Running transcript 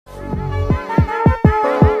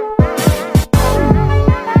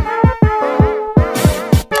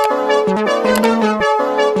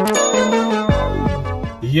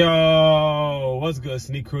good,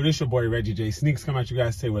 Sneak Crew? This your boy Reggiejaysneakz coming at you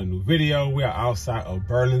guys today with a new video. We are outside of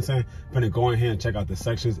Burlington. Gonna go in here and check out the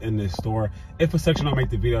sections in this store. If a section don't make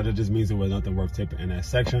the video, that just means there was nothing worth tipping in that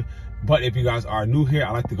section. But if you guys are new here, I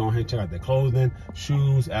like to go ahead and check out the clothing,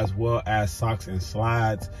 shoes, as well as socks and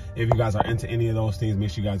slides. If you guys are into any of those things, make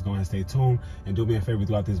sure you guys go ahead and stay tuned and do me a favor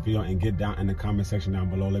throughout this video and get down in the comment section down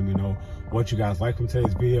below. Let me know what you guys like from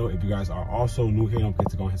today's video. If you guys are also new here, don't forget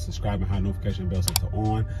to go ahead and subscribe and have notification bell set to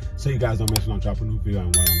on so you guys don't miss when I drop a new video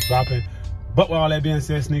and when I'm dropping. But with all that being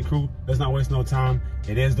said, Sneak Crew, let's not waste no time.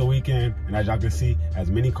 It is the weekend, and as y'all can see,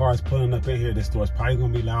 as many cars pulling up in here, this store's probably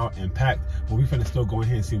gonna be loud and packed, but we finna still go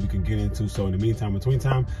ahead and see what we can get into. So in the meantime, between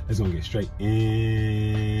time, let's gonna get straight into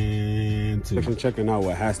it. Checking out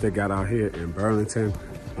what hats they got out here in Burlington.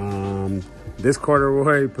 This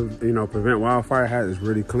corduroy, prevent wildfire hat is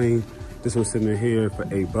really clean. This one's sitting in here for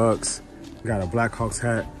 $8. Got a Blackhawks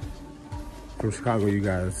hat from Chicago, you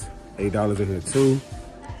guys. $8 in here too.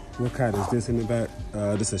 What hat is this in the back?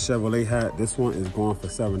 This is a Chevrolet hat. This one is going for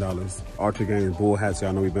 $7. Ultra Game bull hats.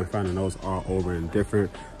 Y'all know we've been finding those all over in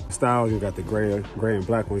different styles. You got the gray and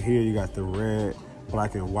black one here. You got the red,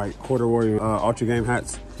 black, and white corduroy Ultra Game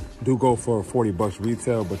hats. Do go for $40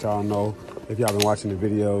 retail, but y'all know if y'all been watching the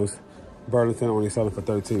videos, Burlington only selling for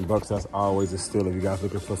 $13. That's always a steal. If you guys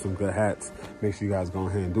looking for some good hats, make sure you guys go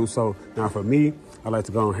ahead and do so. Now for me, I like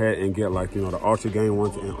to go ahead and get like, the Ultra Game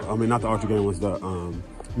ones. I mean, not the Ultra Game ones, the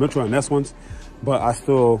Metro and Ness ones, but I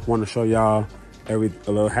still want to show y'all a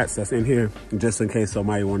little hats that's in here just in case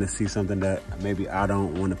somebody want to see something that maybe I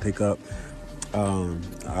don't want to pick up.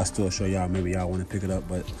 I'll still show y'all, maybe y'all want to pick it up.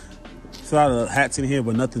 But it's a lot of hats in here,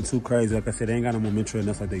 but nothing too crazy. Like I said, they ain't got no more Metro and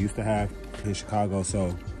Ness like they used to have in Chicago.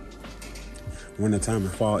 So winter time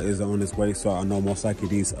and fall is on its way, so I know most likely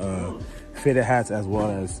these fitted hats as well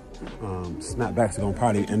as snapbacks are gonna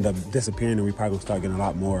probably end up disappearing, and we probably gonna start getting a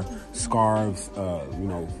lot more scarves,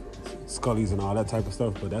 scullies and all that type of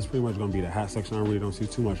stuff. But that's pretty much gonna be the hat section. I really don't see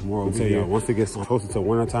too much more over here. Once it gets closer to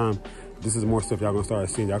winter time, this is more stuff y'all gonna start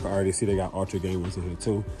seeing. Y'all can already see they got Ultra Game ones in here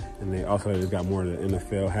too, and they also just got more of the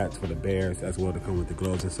NFL hats for the Bears as well to come with the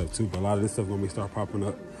gloves and stuff too. But a lot of this stuff gonna be start popping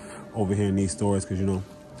up over here in these stores because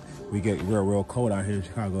we get real cold out here in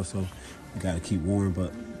Chicago, so we gotta keep warm.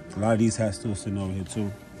 But a lot of these hats still sitting over here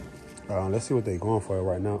too. Let's see what they're going for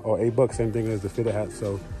right now. Oh, $8, same thing as the fitted hat,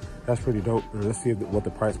 so that's pretty dope. And let's see what the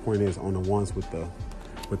price point is on the ones with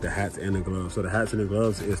the hats and the gloves. So the hats and the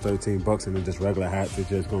gloves is $13, and then just regular hats is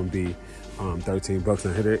just gonna be $13.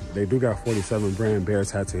 And here they do got 47 brand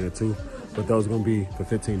Bears hats in here too, but those are gonna be for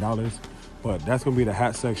 $15. But that's gonna be the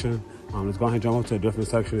hat section. Let's go ahead and jump up to a different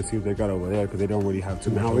section and see what they got over there because they don't really have too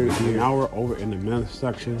much. Now we're over in the men's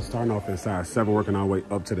section, starting off in size 7, working our way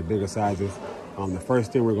up to the bigger sizes. The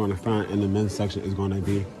first thing we're going to find in the men's section is going to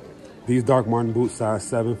be these Dark Martin boots, size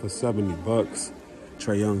 7 for $70.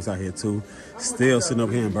 Trey Young's out here too. Still sitting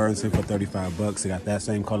over here in Burlington for $35. They got that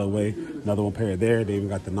same colorway. Another one pair there. They even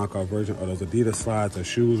got the knockoff version of those Adidas slides or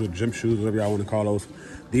shoes or gym shoes, whatever y'all want to call those.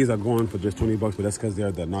 These are going for just $20, but that's because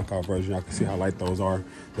they're the knockoff version. Y'all can see how light those are.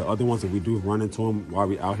 The other ones, if we do run into them while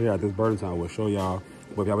we out here at this Burlington, I will show y'all.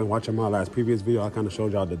 But if y'all been watching my previous video, I kind of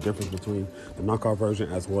showed y'all the difference between the knockoff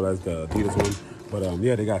version as well as the Adidas one. But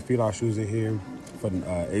yeah, they got feel-out shoes in here for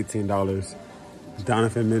 $18.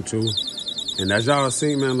 Donovan Mitchell. And as y'all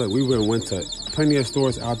see, man, look, we went to plenty of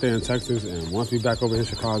stores out there in Texas, and once we back over in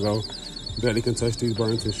Chicago, barely can touch these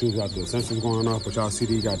Burlington shoes out there. Sensors going off, but y'all see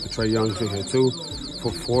they got the Trey Young's in here too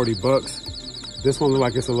for $40. This one look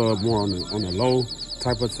like it's a little more on the low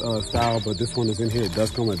type of style, but this one is in here. It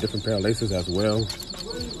does come with a different pair of laces as well.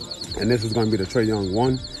 And this is going to be the Trey Young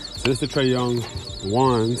 1. So this is the Trey Young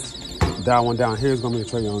 1s. That one down here is going to be the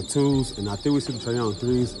Trey Young 2s. And I think we see the Trey Young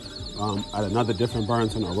 3s at another different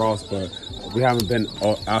Burlington or Ross, but we haven't been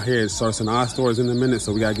out here sourcing our stores in a minute,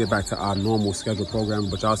 so we got to get back to our normal schedule program.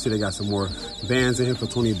 But y'all see they got some more bands in here for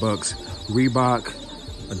 $20. Reebok,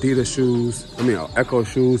 Adidas shoes, Echo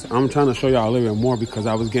shoes. I'm trying to show y'all a little bit more because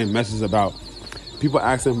I was getting messages about people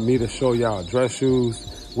asking me to show y'all dress shoes,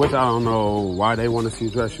 which I don't know why they want to see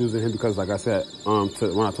dress shoes in here because, like I said,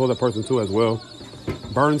 when I told that person too as well,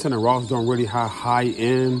 Burlington and Ross don't really have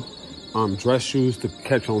high-end dress shoes to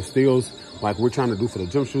catch on steals like we're trying to do for the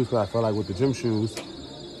gym shoes, because I feel like with the gym shoes,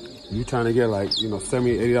 you trying to get like,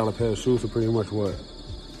 $70, $80 pair of shoes for pretty much what,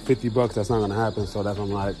 $50, that's not gonna happen. So that's when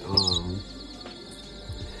I'm like,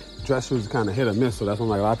 dress shoes kind of hit or miss. So that's when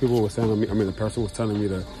like a lot of people were saying to me, the person was telling me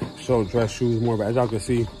to show dress shoes more, but as y'all can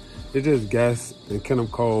see, it's just Guess and Kingdom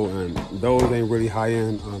Cole, and those ain't really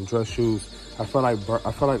high-end dress shoes. I feel like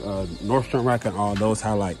Nordstrom Rack and all those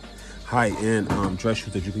have like high-end dress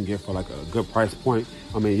shoes that you can get for like a good price point.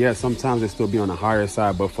 I mean, yeah, sometimes they still be on the higher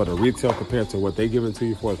side, but for the retail compared to what they giving to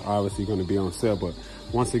you for, it's obviously going to be on sale. But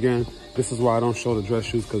once again, this is why I don't show the dress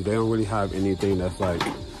shoes, because they don't really have anything that's like,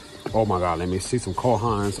 oh my God, let me see some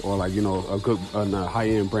Kohans or like, you know, a good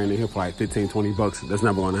high-end brand in here for like 15, 20 bucks. That's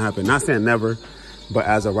never going to happen. Not saying never, but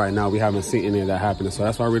as of right now, we haven't seen any of that happening. So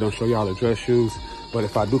that's why we don't show y'all the dress shoes. But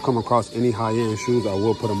if I do come across any high-end shoes, I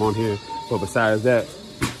will put them on here. But besides that,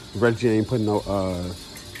 Reggie ain't putting no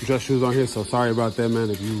dress shoes on here. So sorry about that, man.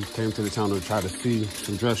 If you came to the channel to try to see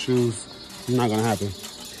some dress shoes, it's not gonna happen.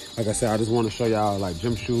 Like I said, I just want to show y'all like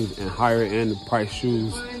gym shoes and higher end price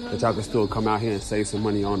shoes that y'all can still come out here and save some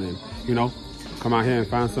money on, and you know, come out here and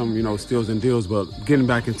find some, you know, steals and deals. But getting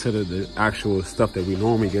back into the actual stuff that we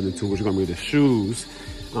normally get into, which is gonna be the shoes.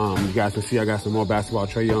 You guys can see I got some more basketball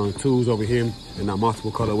Trae Young 2s over here in that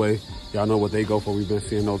multiple colorway. Y'all know what they go for. We've been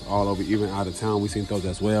seeing those all over, even out of town. We've seen those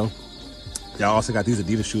as well. Y'all also got these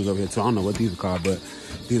Adidas shoes over here too. I don't know what these are called, but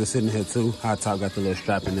these are sitting here too. High top got the little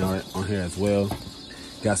strap in there on here as well.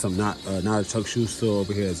 Got some not a Chuck shoes still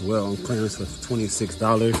over here as well on clearance for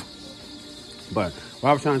 $26. But what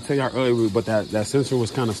I was trying to tell y'all earlier, but that sensor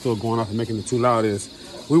was kind of still going off and making it too loud, is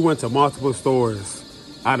we went to multiple stores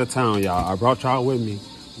out of town, y'all. I brought y'all with me.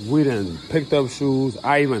 We done picked up shoes.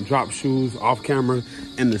 I even dropped shoes off camera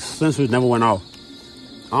and the sensors never went off.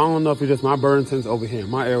 I don't know if it's just my Burlington's over here in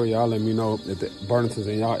my area. Y'all let me know if the Burlington's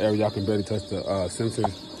in y'all area, y'all can barely touch the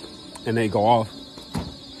sensors and they go off.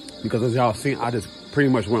 Because as y'all seen, I just pretty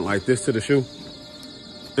much went like this to the shoe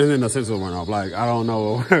and then the sensor went off. Like, I don't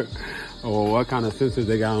know what kind of sensors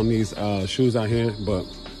they got on these shoes out here, but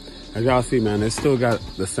as y'all see, man, they still got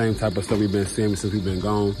the same type of stuff we've been seeing since we've been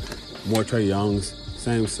gone. More Trae Youngs.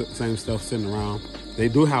 Same stuff sitting around. They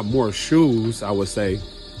do have more shoes, I would say,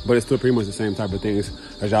 but it's still pretty much the same type of things.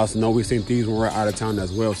 As y'all know, we've seen these when we're out of town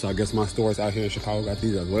as well. So I guess my stores out here in Chicago got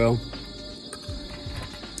these as well.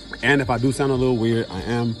 And if I do sound a little weird, I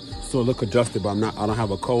am still look adjusted, but I don't have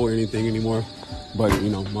a cold or anything anymore. But you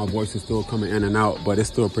know, my voice is still coming in and out, but it's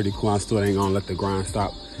still pretty cool. I still ain't gonna let the grind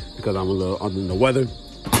stop because I'm a little under the weather.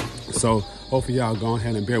 So hopefully y'all go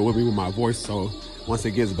ahead and bear with me with my voice. So once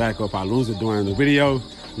it gets back up, I lose it during the video.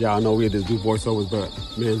 Y'all know we just do voiceovers, but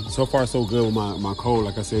man, so far so good with my cold.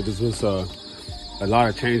 Like I said, this was a lot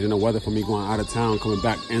of change in the weather for me going out of town, coming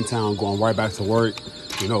back in town, going right back to work.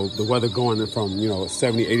 You know, the weather going from, you know,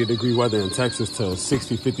 70, 80 degree weather in Texas to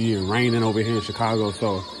 60, 50 and raining over here in Chicago.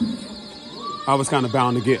 So I was kind of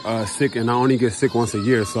bound to get sick, and I only get sick once a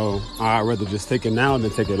year. So I'd rather just take it now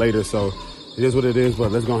than take it later. So it is what it is,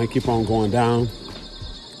 but let's go ahead and keep on going down.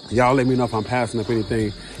 Y'all let me know if I'm passing up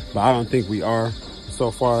anything, but I don't think we are.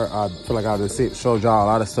 So far, I feel like I've showed y'all a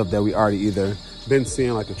lot of stuff that we already either been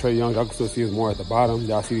seeing, like the Trae Young. Y'all can still see us more at the bottom.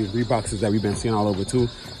 Y'all see these Reeboks that we've been seeing all over too.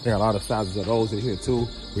 There are a lot of sizes of those in here too.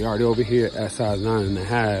 We already over here at size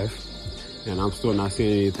 9.5, and I'm still not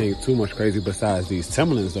seeing anything too much crazy besides these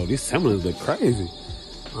Timberlands though. These Timberlands look crazy.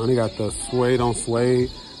 I only got the suede on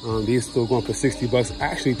suede. These still going for 60 bucks,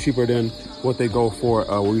 actually cheaper than what they go for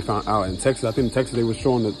what we found out in Texas. I think in Texas they were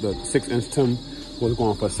showing the 6-inch Tim was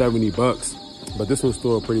going for 70 bucks, but this one's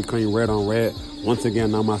still pretty clean, red on red. Once again,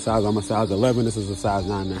 not my size, I'm a size 11. This is a size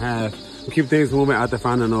 9.5. We keep things moving after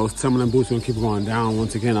finding those Timberland boots. We'll keep going down.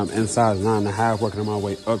 Once again, I'm in size 9.5, working on my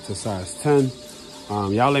way up to size 10.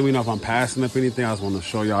 Y'all let me know if I'm passing up anything. I just want to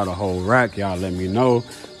show y'all the whole rack. Y'all let me know.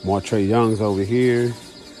 More Trae Youngs over here.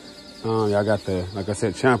 Y'all got the, like I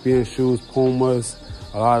said, Champion shoes, Pumas,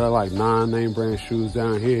 a lot of like non-name brand shoes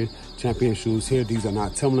down here. Champion shoes here. These are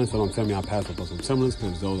not Timberlands, so don't tell me I passed up on some Timberlands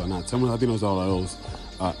because those are not Timberlands. I think those are all of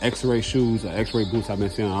those X-ray shoes, X-ray boots. I've been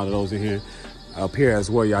seeing all of those in here. Up here as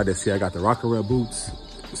well, y'all just see I got the Rocket Red boots.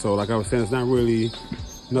 So like I was saying, it's not really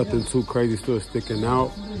nothing too crazy still sticking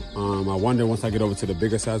out. I wonder once I get over to the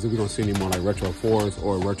bigger sizes, we're gonna see any more like retro 4s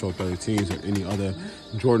or retro 13s or any other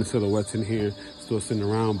Jordan silhouettes in here still sitting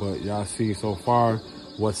around. But y'all see so far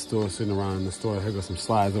what's still sitting around in the store. Here goes some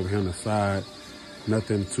slides over here on the side.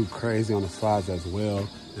 Nothing too crazy on the slides as well.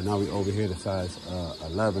 And now we over here to size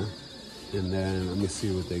 11. And then let me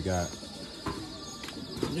see what they got.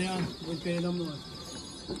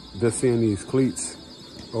 Just seeing these cleats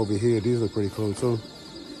over here. These look pretty cool too.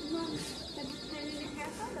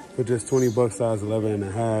 For just 20 bucks, size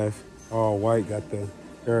 11.5. All white, got the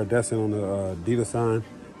iridescent on the Adidas sign.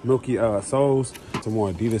 Milky soles. Some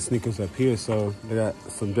more Adidas sneakers up here. So they got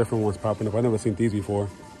some different ones popping up. I've never seen these before.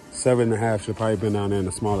 7.5 should probably been down there in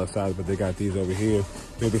the smaller size, but they got these over here.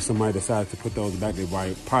 Maybe somebody decided to put those back. They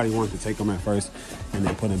probably wanted to take them at first and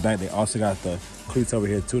then put them back. They also got the cleats over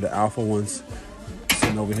here too, the Alpha ones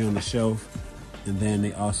sitting over here on the shelf. And then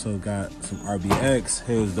they also got some RBX.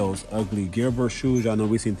 Here's those ugly Gilbert shoes. Y'all know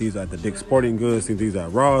we seen these at the Dick's Sporting Goods, seen these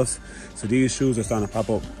at Ross. So these shoes are starting to pop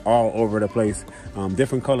up all over the place.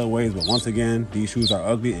 Different colorways, but once again, these shoes are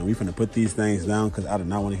ugly, and we finna put these things down because I do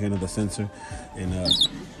not want to hear another censor. And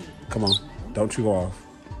come on, don't you go off.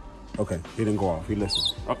 Okay, he didn't go off, he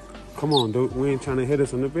listened. Oh, come on, dude, we ain't trying to hit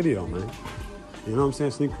us in the video, man. You know what I'm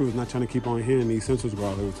saying? Sneak Crew's not trying to keep on hearing these censors go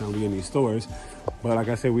off every time we in these stores. But like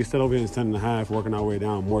I said, we still over here in 10.5, working our way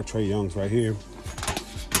down. More Trae Youngs right here.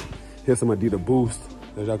 Here's some Adidas Boost,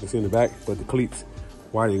 as y'all can see in the back, but the cleats,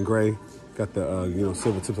 white and gray. Got the, you know,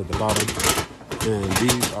 silver tips at the bottom. And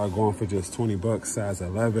these are going for just 20 bucks, size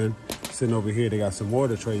 11. Sitting over here, they got some more of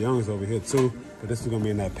the Trae Youngs over here too. But this is gonna be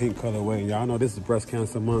in that pink colorway. And y'all know this is breast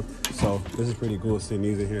cancer month, so this is pretty cool seeing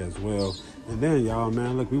these in here as well. And then y'all,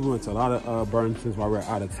 man, look, we went to a lot of Burlington while we're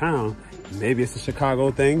out of town. Maybe it's a Chicago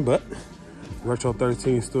thing, but Retro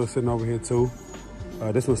 13 still sitting over here too.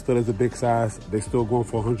 This one still is a big size. They still going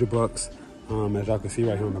for 100 bucks, as y'all can see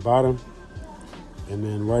right here on the bottom. And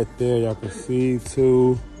then right there, y'all can see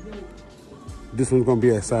too, this one's gonna be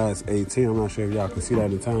a size 18. I'm not sure if y'all can see that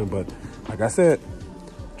in time, but like I said,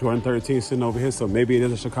 Jordan 13 sitting over here, so maybe it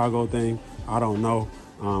is a Chicago thing. I don't know.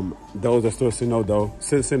 Those are still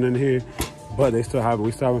sitting in here, but they still have,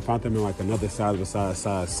 we still haven't found them in like another size besides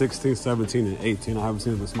size 16, 17, and 18. I haven't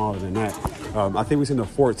seen them smaller than that. I think we've seen the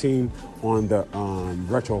 14 on the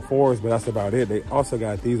Retro 4s, but that's about it. They also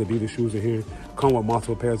got these Adidas shoes in here, come with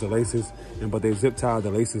multiple pairs of laces, but they zip tie the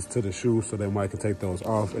laces to the shoes so that Mike can take those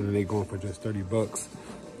off, and then they going for just 30 bucks,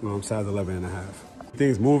 size 11.5.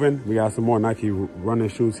 Things moving. We got some more Nike running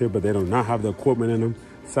shoes here, but they do not have the equipment in them.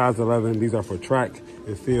 Size 11. These are for track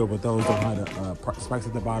and field, but those don't have the spikes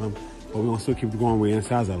at the bottom. But we're gonna still keep going. We're in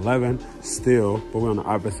size 11 still, but we're on the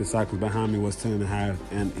opposite side because behind me was 10.5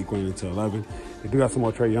 and equating to 11. They do got some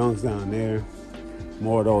more Trae Youngs down there.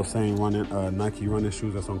 More of those same running Nike running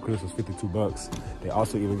shoes that's on clearance was 52 bucks. They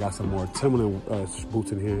also even got some more Timberland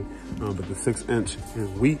boots in here, but the 6-inch is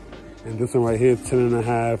wheat. And this one right here,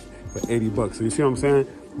 10.5 for 80 bucks. So you see what I'm saying?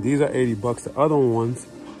 These are 80 bucks. The other ones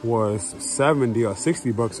was 70 or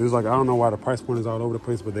 60 bucks. So it's like, I don't know why the price point is all over the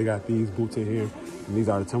place, but they got these boots in here, and these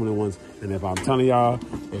are the Timberland ones. And if I'm telling y'all,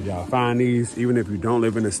 if y'all find these, even if you don't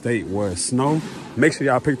live in a state where it's snow, make sure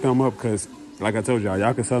y'all pick them up, because like I told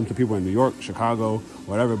y'all can sell them to people in New York, Chicago,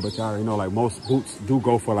 whatever, but y'all already know, like, most boots do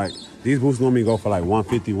go for like, these boots normally go for like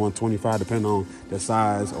 150, 125, depending on the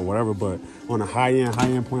size or whatever. But on a high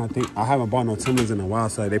end point, I think I haven't bought no Timberlands in a while,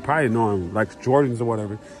 so they probably know them, like Jordans or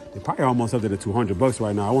whatever. They probably almost up to the 200 bucks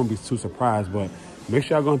right now. I wouldn't be too surprised, but make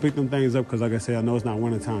sure y'all gonna pick them things up, because like I said, I know it's not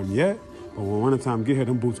winter time yet, but when winter time get here,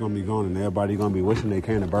 them boots gonna be gone, and everybody gonna be wishing they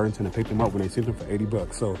came to Burlington and picked them up when they see them for 80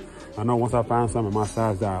 bucks. So I know once I find some in my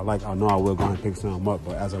size that I like, I know I will go and pick some up.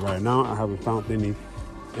 But as of right now, I haven't found any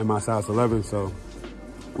in my size 11, so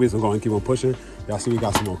we just gonna go and keep on pushing. Y'all see we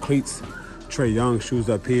got some more cleats, Trae Young shoes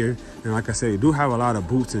up here. And like I said, you do have a lot of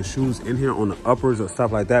boots and shoes in here on the uppers or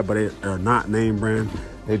stuff like that, but they are not name brand.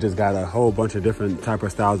 They just got a whole bunch of different type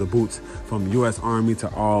of styles of boots, from U.S. Army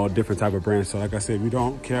to all different type of brands. So like I said, if you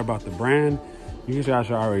don't care about the brand, you should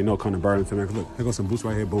already know kind of Burlington. Like, look, here goes some boots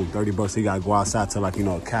right here, boom, 30 bucks. So you gotta go outside to, like, you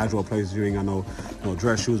know, casual places. You ain't got no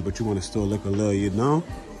dress shoes, but you want to still look a little, you know.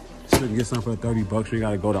 So you can get something for 30 bucks. You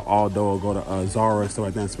gotta go to Aldo or go to Zara and stuff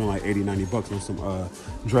like that and spend like 80, 90 bucks on some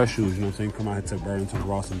dress shoes. You know what I'm saying? Come out here to Burlington,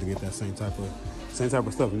 Rawson to get that same type of stuff.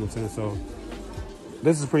 You know what I'm saying? So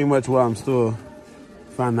this is pretty much what I'm still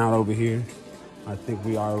finding out over here. I think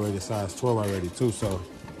we are already size 12 already too, so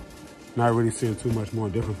not really seeing too much more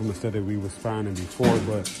different from the set that we was finding before.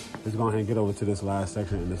 But let's go ahead and get over to this last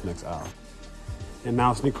section in this next aisle. And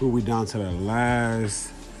now, Sneak Crew, we down to the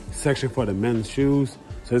last section for the men's shoes.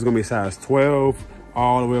 So it's gonna be size 12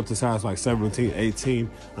 all the way up to size like 17, 18.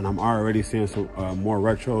 And I'm already seeing some more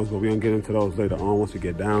retros, but we're gonna get into those later on once we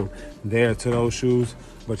get down there to those shoes.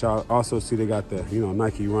 But y'all also see they got the, you know,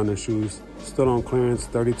 Nike running shoes still on clearance,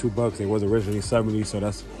 32 bucks. It was originally 70, so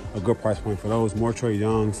that's a good price point for those. More Trae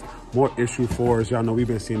Youngs, more issue 4s. Y'all know we've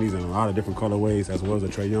been seeing these in a lot of different colorways, as well as the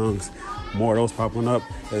Trae Youngs. More of those popping up.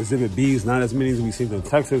 Exhibit B's, not as many as we've seen in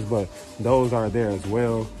Texas, but those are there as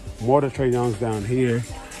well. More of the Trae Youngs down here.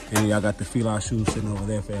 And y'all got the Fila shoes sitting over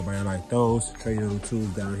there for everybody like those. Trae Young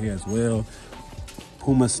 2s down here as well.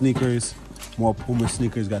 Puma sneakers, more Puma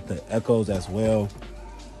sneakers. Got the Echoes as well.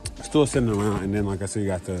 Still sitting around. And then, like I said, you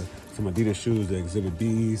got some Adidas shoes, the Exhibit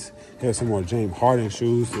B's. Here's some more James Harden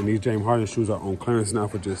shoes. And these James Harden shoes are on clearance now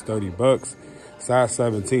for just 30 bucks. Size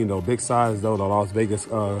 17 though. Big size though, the Las Vegas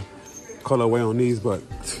colorway on these. But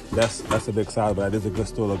that's a big size, but that is a good,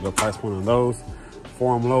 still a good price point on those.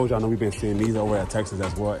 forum loads. Y'all know we've been seeing these over at Texas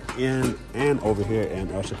as well, and over here in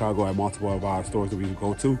Chicago at multiple of our stores that we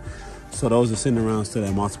go to. So those are sitting around still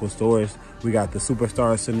at multiple stores. We got the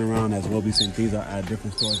Superstars sitting around as well. We've seen these are at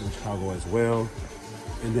different stores in Chicago as well.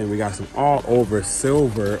 And then we got some all over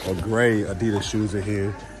silver or gray Adidas shoes in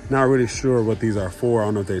here. Not really sure what these are for. I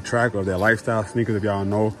don't know if they track or if they're lifestyle sneakers. If y'all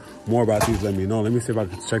know more about these, let me know. Let me see if I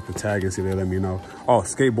can check the tag and see if they let me know. Oh,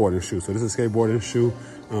 skateboarding shoe. So this is a skateboarding shoe.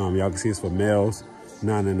 Y'all can see it's for males,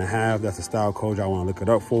 9.5. That's a style code y'all want to look it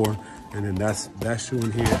up for. And then that's that shoe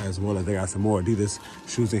in here, as well as they got some more Adidas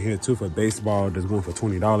shoes in here too for baseball. There's one for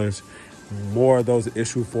 $20. More of those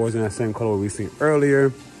issue 4s in that same color we seen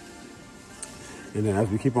earlier. And then as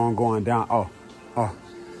we keep on going down,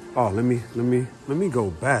 let me go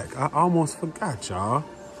back. I almost forgot, y'all.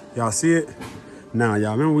 Y'all see it? Now,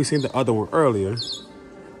 y'all remember we seen the other one earlier.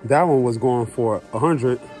 That one was going for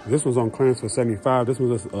 100. This was on clearance for 75. This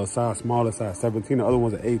was a size smaller, size 17. The other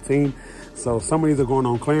one's an 18. So some of these are going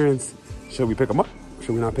on clearance. Should we pick them up?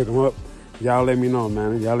 Should we not pick them up? Y'all let me know,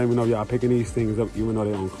 man. Y'all let me know if y'all picking these things up, even though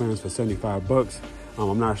they're on clearance for 75 bucks.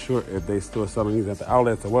 I'm not sure if they still selling these at the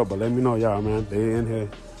outlets or what, but let me know, y'all, man. They in here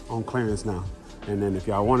on clearance now. And then if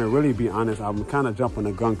y'all want to really be honest, I'm kind of jumping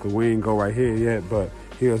the gun because we ain't go right here yet, but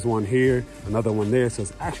here's one here, another one there. So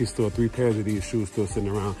it's actually still 3 pairs of these shoes still sitting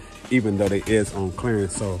around, even though they is on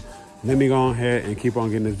clearance. So let me go ahead and keep on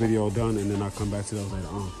getting this video done, and then I'll come back to those later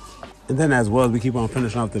on. And then as well as we keep on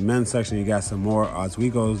finishing off the men's section, you got some more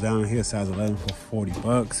Oswego's down here, size 11 for 40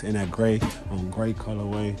 bucks in that gray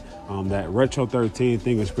colorway. That retro 13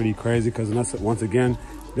 thing is pretty crazy because once again,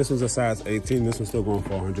 this was a size 18. This one's still going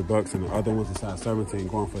for 100 bucks, and the other one's a size 17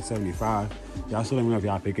 going for 75. Y'all still let me know if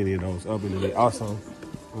y'all pick any of those up. And then they also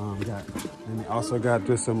got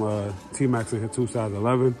just some T-Max in here too, size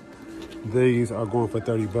 11. These are going for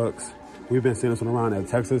 30 bucks. We've been seeing this one around at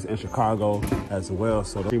Texas and Chicago as well.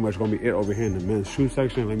 So that's pretty much gonna be it over here in the men's shoe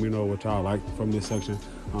section. Let me know what y'all like from this section.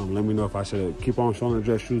 Let me know if I should keep on showing the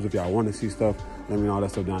dress shoes. If y'all want to see stuff, let me know all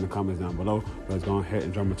that stuff down in the comments down below. Let's go ahead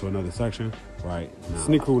and jump into another section right now.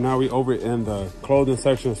 Sneak Crew, now we over in the clothing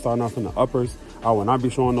section, starting off in the uppers. I will not be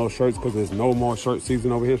showing those shirts because there's no more shirt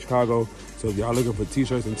season over here in Chicago. So if y'all looking for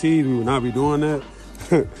t-shirts and tees, we will not be doing that.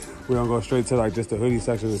 We're gonna go straight to like just the hoodie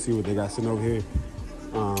section and see what they got sitting over here.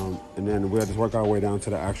 And then we'll just work our way down to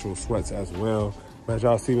the actual sweats as well. But as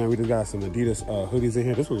y'all see, man, we just got some Adidas hoodies in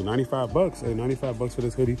here. This was 95 bucks. Hey, 95 bucks for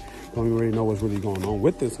this hoodie. Don't even really know what's really going on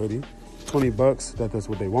with this hoodie. 20 bucks, that's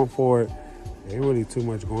what they want for it. Ain't really too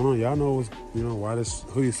much going on. Y'all know why this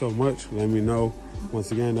hoodie so much. Let me know.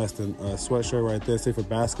 Once again, that's the sweatshirt right there. Say for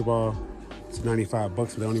basketball, it's 95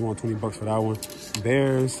 bucks, but they only want 20 bucks for that one.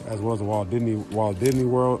 Bears, as well as the Walt Disney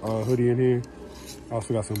World hoodie in here.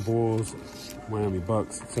 Also got some Bulls, Miami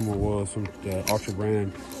Bucks, similar Wolves from the Ultra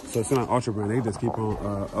brand. So it's not Ultra brand, they just keep on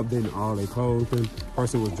updating all their clothes. And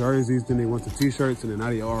first it was jerseys, then they went to t-shirts, and then now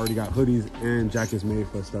they already got hoodies and jackets made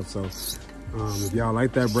for stuff. So if y'all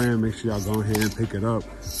like that brand, make sure y'all go ahead and pick it up.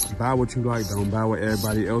 Buy what you like, don't buy what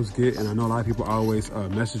everybody else get. And I know a lot of people always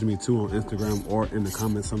message me too on Instagram or in the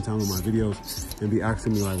comments sometimes on my videos and be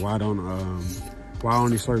asking me like, why I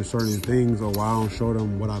only show certain things, or why I don't show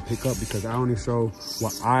them what I pick up, because I only show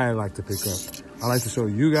what I like to pick up. I like to show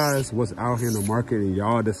you guys what's out here in the market, and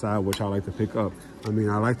y'all decide what y'all like to pick up. I mean,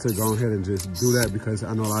 I like to go ahead and just do that because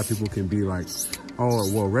I know a lot of people can be like, oh,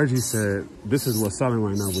 well, Reggie said this is what's selling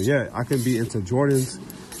right now. But yeah, I can be into Jordans,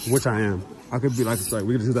 which I am. I could be like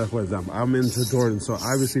we could do that for example. I'm into Jordans. So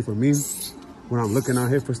obviously for me, when I'm looking out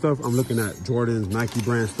here for stuff, I'm looking at Jordans, Nike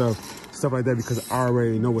brand stuff like that, because I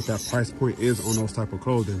already know what that price point is on those type of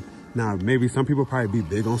clothing. Now, maybe some people probably be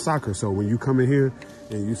big on soccer. So when you come in here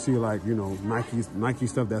and you see like, Nike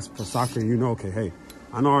stuff that's for soccer, okay, hey,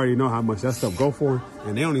 I already know how much that stuff go for,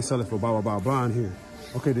 and they only sell it for blah, blah, blah, blah in here.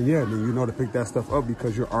 Okay, then yeah, then you know to pick that stuff up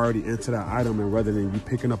because you're already into that item, and rather than you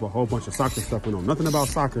picking up a whole bunch of soccer stuff and know nothing about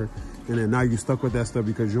soccer, and then now you stuck with that stuff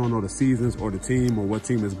because you don't know the seasons or the team or what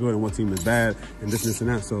team is good and what team is bad and this and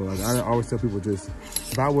that. So like, I always tell people, just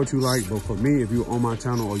buy what you like. But for me, if you're on my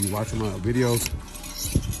channel or you watching my videos,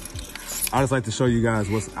 I just like to show you guys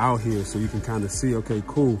what's out here so you can kind of see, okay,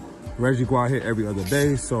 cool. Reggie go out here every other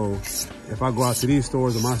day, so if I go out to these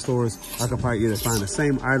stores or my stores, I can probably either find the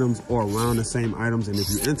same items or around the same items. And if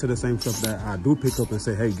you're into the same stuff that I do pick up and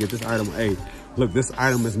say, hey, get this item, hey, look, this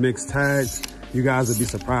item is mixed tagged. You guys would be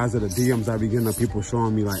surprised at the DMs I be getting of people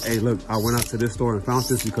showing me like, hey, look, I went out to this store and found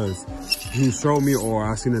this because you showed me, or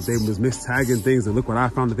I seen that they was mistagging things, and look what I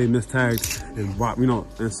found that they mistagged, and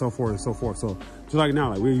and so forth and so forth. So just like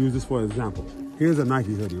now, like we'll use this for example. Here's a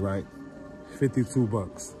Nike hoodie, right? 52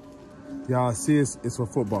 bucks. Y'all see it's for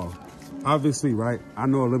football. Obviously, right? I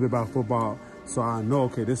know a little bit about football. So I know,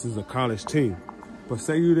 okay, this is a college team. But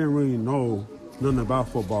say you didn't really know nothing about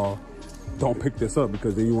football, don't pick this up,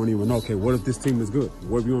 because then you won't even know, okay, what if this team is good?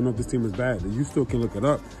 What if you don't know if this team is bad? You still can look it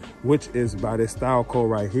up, which is by this style code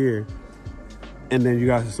right here. And then you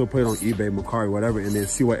guys can still put it on eBay, Mercari, whatever, and then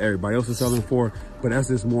see what everybody else is selling for. But that's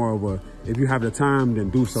just more of a, if you have the time,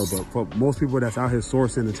 then do so. But for most people that's out here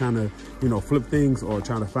sourcing and trying to, you know, flip things or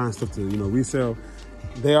trying to find stuff to, you know, resell,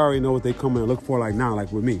 they already know what they come and look for. Like now,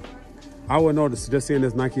 like with me, I would know this, just seeing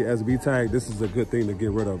this Nike SB tag, this is a good thing to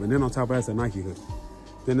get rid of. And then on top of that, it's a Nike hood.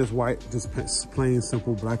 Then this white, just plain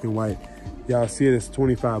simple black and white. Y'all see it, it's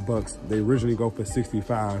 25 bucks. They originally go for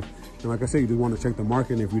 65. And like I said, you just want to check the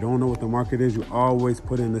market. And if you don't know what the market is, you always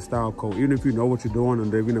put in the style code. Even if you know what you're doing,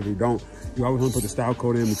 and even if you don't, you always want to put the style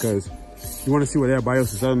code in, because you want to see what everybody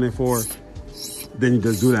else is selling it for. Then you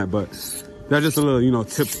just do that. But that's just a little, you know,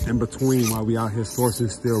 tip in between while we out here sourcing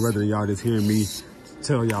still, rather than y'all just hearing me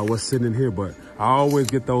tell y'all what's sitting in here. But I always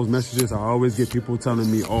get those messages. I always get people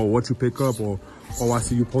telling me, oh, what you pick up, or oh, I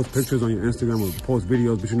see you post pictures on your Instagram or post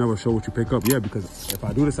videos, but you never show what you pick up. Yeah, because if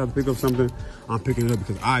I do decide to pick up something, I'm picking it up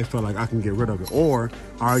because I feel like I can get rid of it. Or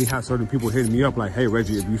I already have certain people hitting me up like, hey,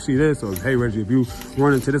 Reggie, if you see this, or hey, Reggie, if you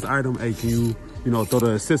run into this item, hey, can you know, throw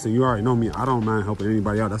the assistant? You already know me. I don't mind helping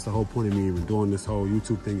anybody out. That's the whole point of me even doing this whole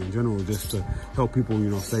YouTube thing in general, just to help people, you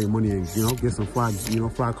know, save money and, you know, get some fly, you know,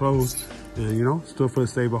 fly clothes, and, you know, still for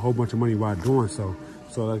save a whole bunch of money while doing so.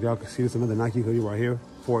 So like y'all can see, this another Nike hoodie right here,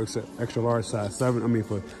 4 extra large, size 7. I mean,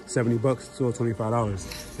 for 70 bucks, still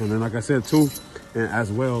 $25. And then like I said too, and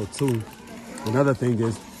as well too, another thing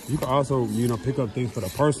is you can also, you know, pick up things for the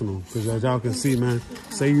personal, because as y'all can see, man,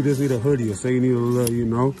 say you just need a hoodie, or say you need a little, you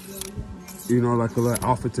know, like a little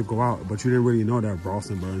outfit to go out, but you didn't really know that Ross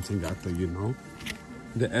and Burlington got the, you know,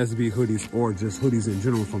 the SB hoodies, or just hoodies in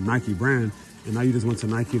general from Nike brand. And now you just went to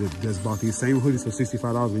Nike to just bought these same hoodies for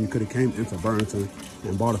 $65 when you could have came into Burlington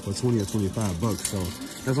and bought it for 20 or 25 bucks. So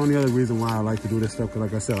that's the only other reason why I like to do this stuff. Cause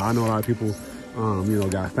like I said, I know a lot of people, you know,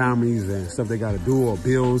 got families and stuff they got to do, or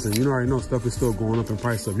bills, and you already know stuff is still going up in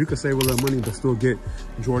price. So if you can save a little money but still get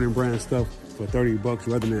Jordan brand stuff for 30 bucks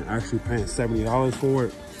rather than actually paying $70 for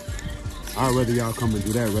it, I'd rather y'all come and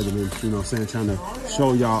do that rather than, you know, saying, trying to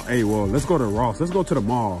show y'all, hey, well, let's go to Ross, let's go to the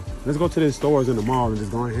mall, let's go to the stores in the mall and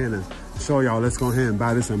just go ahead and show y'all, let's go ahead and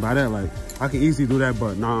buy this and buy that. Like, I can easily do that,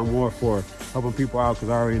 but now I'm more for helping people out, because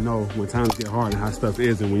I already know when times get hard and how stuff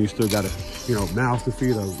is, and when you still got to, you know, mouths to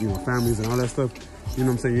feed, or, you know, families and all that stuff. You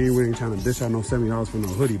know what I'm saying? You ain't really trying to dish out no $70 for no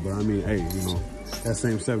hoodie, but I mean, hey, you know, that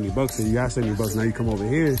same 70 bucks, so you got 70 bucks, now you come over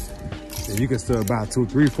here and you can still buy 2,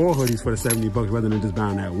 3, 4 hoodies for the 70 bucks rather than just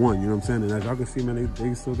buying that one. You know what I'm saying? And as y'all can see, man,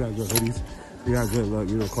 they still got good hoodies. They got good,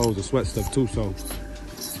 you know, clothes and sweat stuff too. So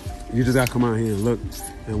you just gotta come out here and look.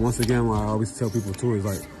 And once again, what I always tell people too is,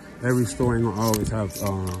 like, every store ain't gonna always have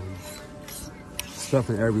stuff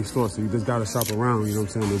in every store. So you just gotta shop around. You know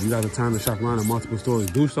what I'm saying? If you got the time to shop around in multiple stores,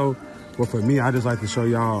 do so. But for me, I just like to show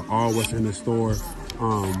y'all all what's in the store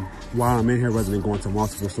while I'm in here, rather than going to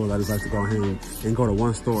multiple stores. I just like to go ahead and go to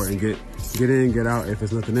one store and get in, get out. If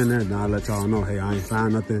there's nothing in there, then I'll let y'all know, hey, I ain't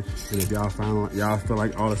find nothing. And if y'all feel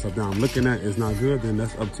like all the stuff that I'm looking at is not good, then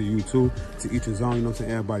that's up to you too. To each his own, you know what I'm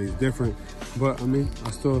saying? Everybody's different. But I mean,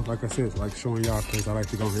 I still, like I said, like showing y'all, because I like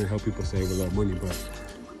to go ahead and help people save a little money. But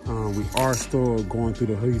we are still going through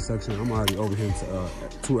the hoodie section. I'm already over here to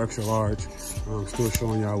 2 extra large. Still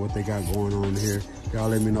showing y'all what they got going on here. Y'all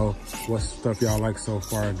let me know what stuff y'all like so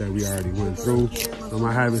far that we already went through.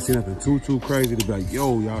 I haven't seen nothing too crazy to be like,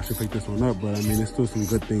 yo, y'all should pick this one up. But I mean, there's still some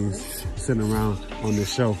good things sitting around on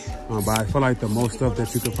this shelf. But I feel like the most stuff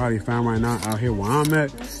that you could probably find right now out here where I'm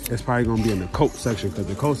at is probably gonna be in the coat section, because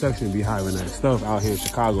the coat section be having that stuff out here in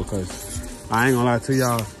Chicago. Because I ain't gonna lie to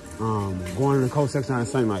y'all, going in the coat section, I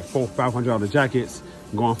saying like $400, $500 jackets,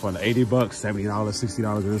 going for the 80 bucks, $70,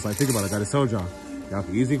 $60. And it's like, think about it, like I just told y'all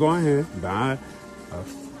can easily go in here, buy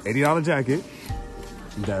a $80 jacket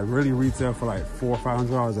that really retail for like $400 or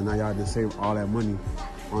 $500, and now y'all just save all that money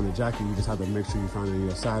on the jacket. You just have to make sure you find it in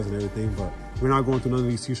your size and everything. But we're not going through none of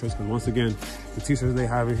these t-shirts, because once again, the t-shirts they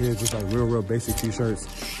have in here is just like real basic t-shirts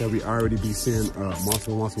that we already be seeing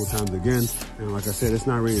multiple times again. And like I said, it's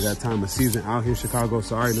not really that time of season out here in Chicago,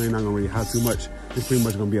 so I already know you're not gonna really have too much. It's pretty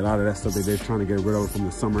much gonna be a lot of that stuff that they're trying to get rid of from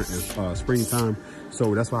the summer and springtime.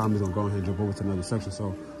 So that's why I'm just gonna go ahead and jump over to another section.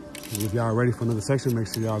 So if y'all ready for another section, make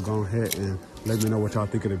sure y'all go ahead and let me know what y'all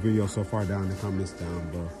think of the video so far down in the comments down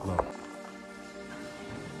below.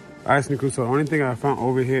 All right, sneakers. So the only thing I found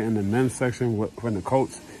over here in the men's section from the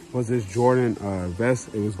coats was this Jordan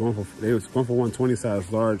vest. It was going for 120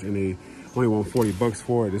 size large, and they only want 40 bucks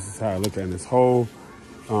for it. This is how I look at this whole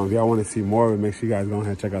If y'all want to see more of it, make sure you guys go ahead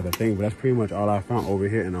and check out the thing. But that's pretty much all I found over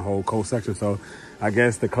here in the whole coat section. So I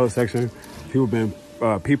guess the coat section, people been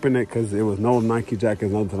peeping it because there was no Nike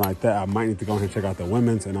jackets, nothing like that. I might need to go ahead and check out the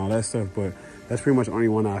women's and all that stuff. But that's pretty much the only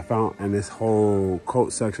one I found in this whole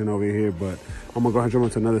coat section over here. But I'm gonna go ahead and jump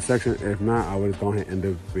into another section. If not, I will just go ahead and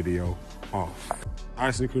end the video off. All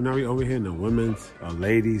right, so now we over here in the women's,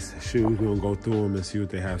 ladies' shoes. We're gonna go through them and see what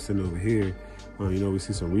they have sitting over here. You know, we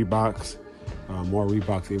see some Reeboks, more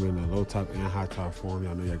Reeboks, even in the low top and high top form.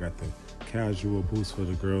 Y'all know y'all got the casual boots for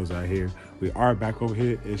the girls out here. We are back over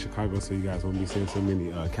here in Chicago, so you guys won't be seeing so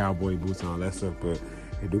many cowboy boots and all that stuff. But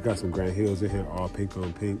they do got some Grand Heels in here, all pink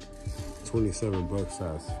on pink. 27 bucks,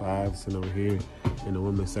 size 5, sitting over here in the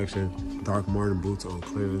women's section. Dark Martin boots on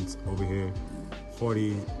clearance over here.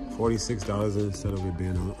 $46 instead of it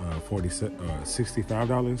being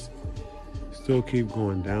 $65. Still keep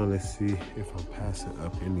going down. Let's see if I'm passing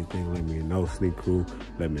up anything. Let me know. Sneak Crew,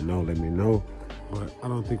 let me know. But I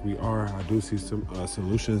don't think we are. I do see some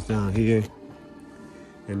solutions down here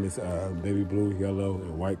in this baby blue, yellow,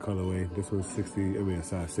 and white colorway. This one's a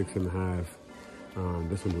size 6.5.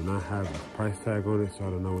 This one do not have a price tag on it, so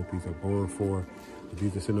I don't know what these are going for. But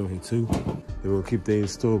these are sitting over here too. And we'll keep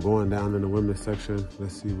things still going down in the women's section.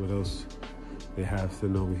 Let's see what else they have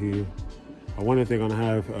sitting over here. I wonder if they're gonna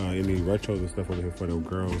have any retros and stuff over here for them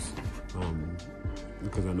girls.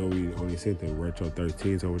 Because I know we only seen the retro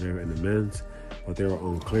 13s over there in the men's, but they were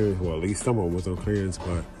on clearance. Well, at least some of them was on clearance,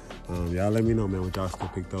 but y'all let me know, man, would y'all still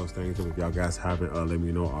pick those things up? If y'all guys haven't, let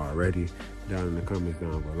me know already down in the comments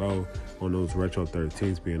down below on those retro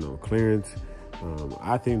 13s being on clearance.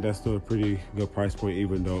 I think that's still a pretty good price point,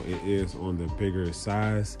 even though it is on the bigger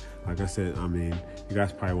size. Like I said, I mean, you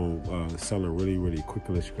guys probably won't sell them really quick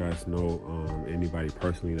unless you guys know anybody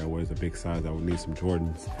personally that wears a big size that would need some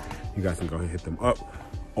Jordans. You guys can go ahead and hit them up.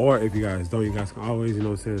 Or if you guys don't, you guys can always, you know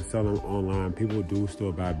what I'm saying, sell them online. People do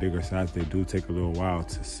still buy bigger size. They do take a little while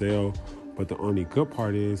to sell. But the only good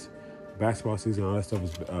part is basketball season, all that stuff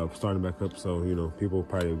is starting back up. So, you know, people will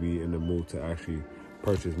probably be in the mood to actually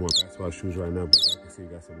purchase more basketball shoes right now. But like I can see, you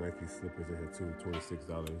got some Nike slippers in here too,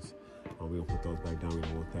 $26. We're gonna put those back down. We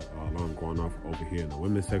don't want that alarm going off over here in the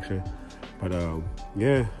women's section. But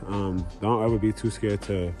yeah, don't ever be too scared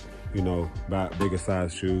to, you know, buy bigger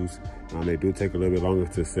size shoes. They do take a little bit longer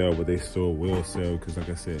to sell, but they still will sell, because like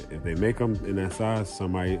I said, if they make them in that size,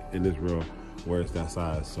 somebody in this world wears that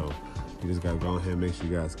size. So you just gotta go ahead and make sure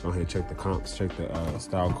you guys go ahead and check the comps, check the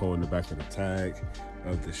style code in the back of the tag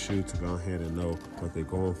of the shoe to go ahead and know what they're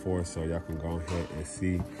going for, so y'all can go ahead and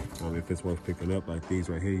see if it's worth picking up. Like these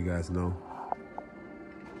right here, you guys know.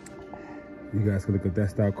 You guys can look at that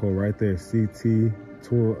style code right there,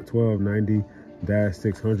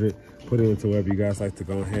 CT1290-600. Put it into wherever you guys like to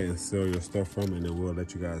go ahead and sell your stuff from, and then we'll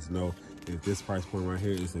let you guys know if this price point right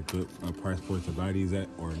here is a good price point to buy these at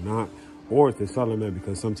or not, or to sell them at,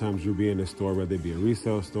 because sometimes you'll be in a store, whether it be a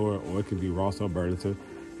resale store or it can be Ross or Burlington,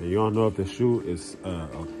 and you don't know if the shoe is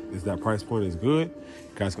that price point is good.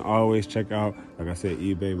 You guys can always check out, like I said,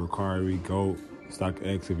 eBay, Mercari, Goat,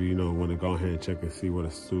 StockX, if you know want to go ahead and check and see what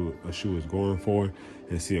a shoe is going for,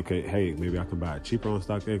 and see, okay, hey, maybe I can buy it cheaper on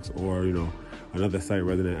StockX, or you know, another site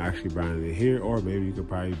rather than actually buying it here. Or maybe you could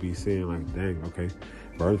probably be seeing like, dang, okay,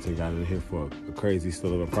 Burlington got it in here for a crazy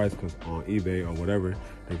still of a price, because on eBay or whatever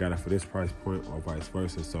they got it for this price point, or vice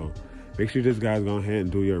versa. So make sure you just guys go ahead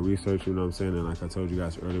and do your research, you know what I'm saying? And like I told you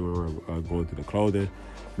guys earlier when we were going through the clothing,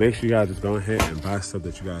 make sure you guys just go ahead and buy stuff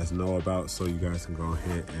that you guys know about, so you guys can go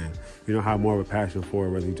ahead and, you know, have more of a passion for it,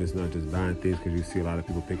 whether you just not just buying things because you see a lot of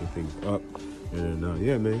people picking things up. And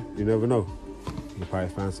yeah, man, you never know. You'll probably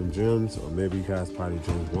find some gems, or maybe you guys probably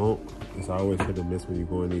just won't. It's always hit or miss when you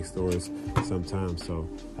go in these stores sometimes. So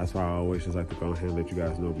that's why I always just like to go ahead and let you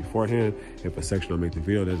guys know beforehand. If a section don't make the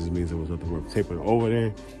video, that just means there was nothing worth taping over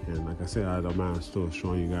there. And like I said, I don't mind still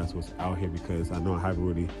showing you guys what's out here, because I know I haven't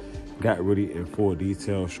really got in full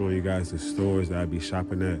detail showing you guys the stores that I'd be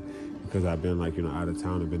shopping at, because I've been like, you know, out of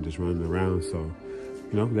town and been just running around. So,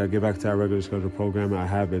 you know, we gotta get back to our regular scheduled programming. I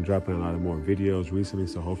have been dropping a lot of more videos recently,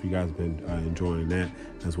 so hopefully you guys have been enjoying that,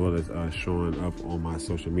 as well as showing up on my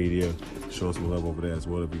social media, showing some love over there as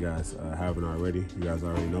well. If you guys haven't already, you guys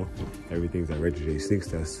already know everything's at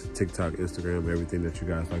Reggiejaysneakz. That's TikTok, Instagram, everything that you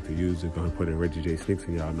guys like to use. You're gonna put in Reggiejaysneakz,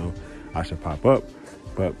 and y'all know I should pop up.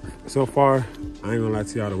 But so far, I ain't gonna lie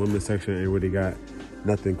to y'all, the women's section ain't really got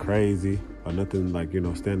nothing crazy or nothing like, you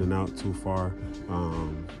know, standing out too far,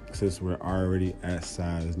 since we're already at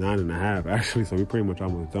size 9.5 actually. So we pretty much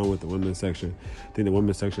almost done with the women's section. I think the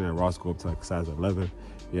women's section at Ross go up to like size 11.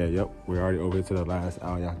 Yeah, yep, we're already over to the last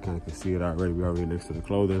aisle. Y'all kind of can see it already. We're already next to the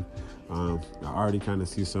clothing. I already kind of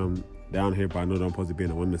see some down here, but I know that I'm supposed to be in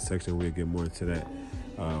the women's section. We'll get more into that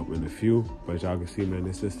in a few. But y'all can see, man,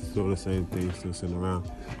 it's just still the same thing, still sitting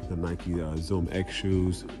around. The Nike Zoom X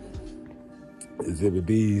shoes, Exhibit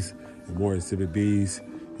Bs, and more Exhibit Bs.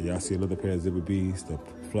 And y'all see another pair of Exhibit Bs, the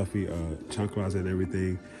fluffy chunk closet and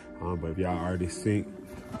everything. But if y'all already seen,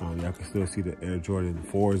 y'all can still see the Air Jordan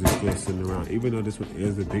 4s are still sitting around. Even though this one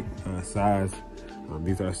is a big size,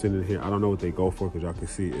 these are sitting here. I don't know what they go for, because y'all can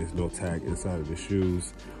see it's no tag inside of the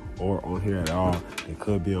shoes or on here at all. It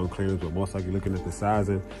could be on clearance, but most likely looking at the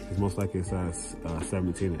sizing, it's most likely a size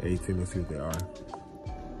 17 and 18. Let's see what they are.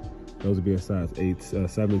 Those would be a size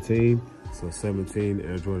 17. So 17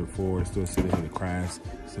 Air Jordan 4 still sitting here in the crafts,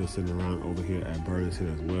 still sitting around over here at Burlington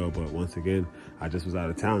as well. But once again, I just was out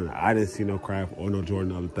of town and I didn't see no craft or no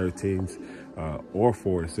Jordan other 13s or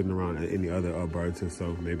 4s sitting around at any other Burlington.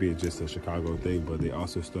 So maybe it's just a Chicago thing, but they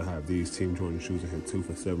also still have these Team Jordan shoes in here too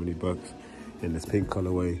for 70 bucks in this pink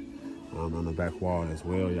colorway on the back wall as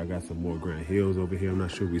well. Y'all got some more Grand Hills over here. I'm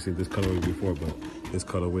not sure if we've seen this colorway before, but this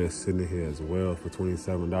colorway is sitting here as well for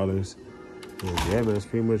 $27. And yeah, man, it's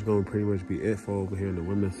pretty much going to be it for over here in the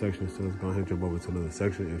women's section. So let's go ahead and jump over to another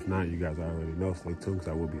section. If not, you guys already know, stay tuned, because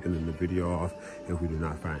I will be ending the video off if we do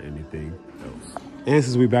not find anything else. And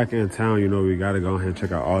since we back in town, you know, we got to go ahead and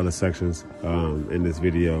check out all the sections in this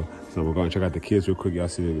video. So we're going to check out the kids real quick. Y'all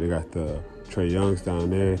see they got the Trae Youngs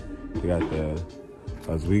down there. They got the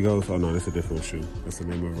Oswego's. Oh no, that's a different shoe. That's the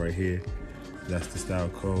name of it right here. That's the style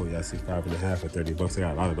code. Y'all see 5.5 for 30 bucks. They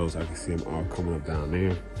got a lot of those. I can see them all coming up down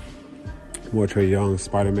there. More Trae Young's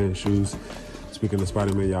Spider-Man shoes. Speaking of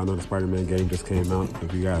Spider-Man, y'all know the Spider-Man game just came out.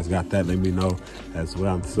 If you guys got that, let me know as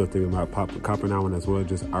well. I'm still thinking about copping that one as well.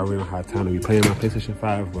 Just I really don't have time to be playing my PlayStation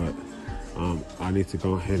 5, but I need to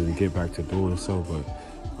go ahead and get back to doing so. But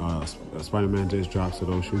Spider-Man just dropped, so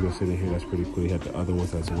those shoes are sitting here. That's pretty cool. He had the other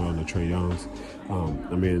ones as well, the Trae Young's.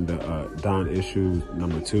 I mean, the Don Issue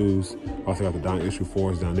number 2s. Also got the Don Issue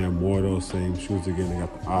 4s down there. More of those same shoes again. They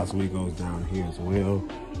got the Oswego's down here as well.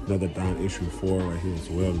 Another Don Issue 4 right here as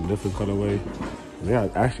well, in a different colorway. And they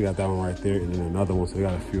actually got that one right there, and then another one, so they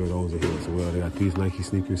got a few of those in here as well. They got these Nike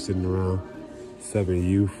sneakers sitting around, 7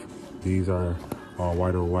 Youth. These are all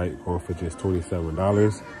white on white, going for just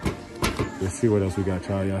 $27. Let's see what else we got,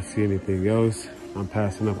 y'all. Y'all see anything else? I'm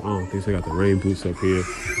passing up. I don't think so. Got the rain boots up here.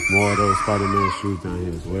 More of those Spider-Man shoes down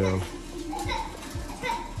here as well.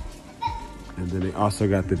 And then they also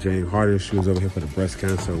got the Jane Harden shoes over here for the breast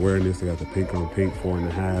cancer awareness. They got the pink on pink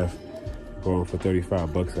 4.5, going for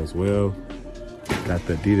 35 bucks as well. Got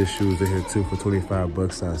the Adidas shoes in here too for 25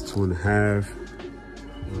 bucks, size 2.5.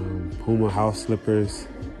 Puma house slippers,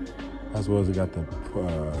 as well as we got the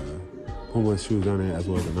Puma shoes on there, as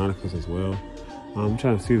well as the Nauticals as well. I'm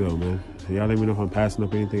trying to see though, man. Y'all let me know if I'm passing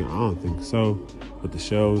up anything. I don't think so. But the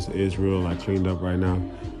shelves is real like cleaned up right now.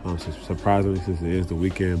 So surprisingly, since it is the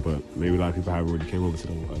weekend, but maybe a lot of people haven't already came over to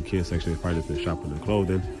the kids section. They probably just been shopping the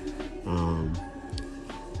clothing.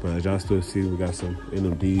 But as y'all still see, we got some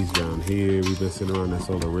NMDs down here. We've been sitting around that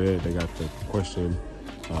solar red. They got the Question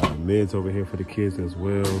mids over here for the kids as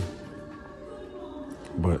well.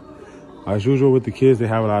 But as usual with the kids, they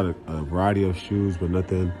have a lot of variety of shoes, but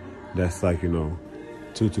nothing that's like, you know,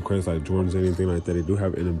 too crazy like Jordans or anything like that. They do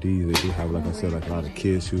have NMDs. They do have, like I said, like a lot of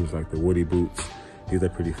kids shoes, like the Woody boots. These are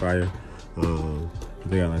pretty fire.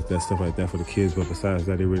 They got like that stuff like that for the kids, but besides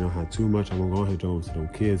that, they really don't have too much. I'm gonna go ahead and jump over to them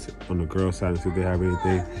kids on the girl side and see if they have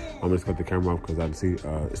anything. I'm gonna just cut the camera off because I see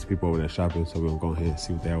it's people over there shopping, so we're gonna go ahead and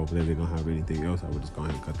see what they have over there. They don't have anything else. I would just go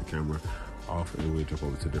ahead and cut the camera off and we'll jump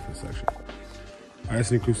over to a different section. All right,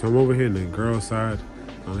 Sneak Crew, so I'm over here in the girl side.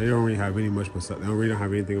 They don't really have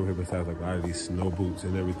anything over here besides like a lot of these snow boots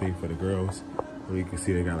and everything for the girls. And you can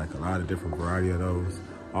see they got like a lot of different variety of those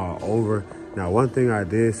all over. Now, one thing I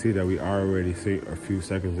did see that we already see a few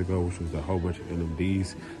seconds ago, which was a whole bunch of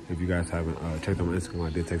NMDs. If you guys haven't checked out my Instagram,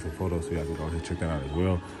 I did take some photos, so y'all can go ahead and check that out as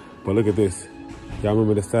well. But look at this. Y'all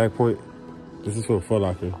remember the tag point? This is from Foot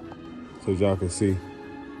Locker. So y'all can see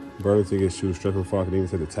Burlington gets shoes straight from Foot Locker. They even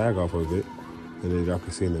take the tag off of it. And then y'all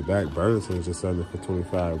can see in the back, Burlington is just selling it for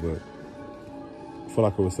 25, but Foot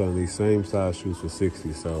Locker was selling these same size shoes for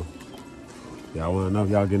 60. So y'all want to know if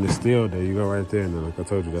y'all getting a steal, there you go right there. And then like I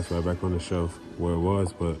told you, that's right back on the shelf where it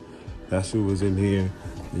was. But that shoe was in here.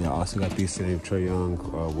 And y'all also got these same Trae Young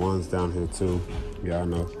ones down here too. Y'all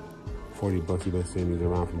know 40 bucks. You've been seeing these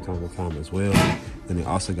around from time to time as well. Then they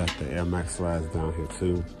also got the Air Max slides down here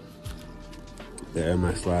too. The Air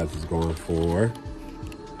Max slides is going for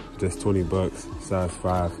just 20 bucks, size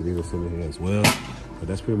 5. So these are sitting here as well. But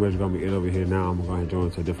that's pretty much gonna be it over here now. I'm gonna go ahead and join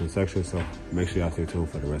into a different section, so make sure y'all stay tuned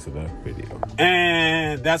for the rest of the video.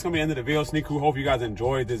 And that's gonna be the end of the video, Sneak Crew. Hope you guys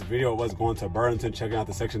enjoyed this video of us going to Burlington, checking out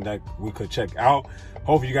the section that we could check out.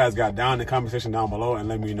 Hope you guys got down in the comment section down below and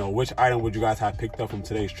let me know which item would you guys have picked up from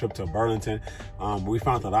today's trip to Burlington. We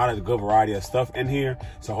found a lot of good variety of stuff in here,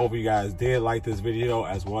 so hope you guys did like this video.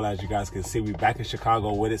 As well as you guys can see, we back in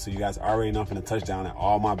Chicago with it, so you guys already know I'm finna touch down at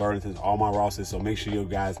all my Burlingtons, all my Rosses. So make sure you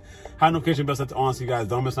guys have notification bells set on so you guys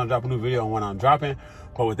don't miss when I drop a new video and when I'm dropping.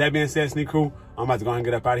 But with that being said, Sneak Crew, I'm about to go ahead and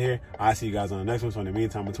get up out of here. I'll see you guys on the next one. So in the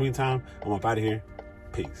meantime, between time, I'm up out of here.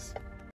 Peace.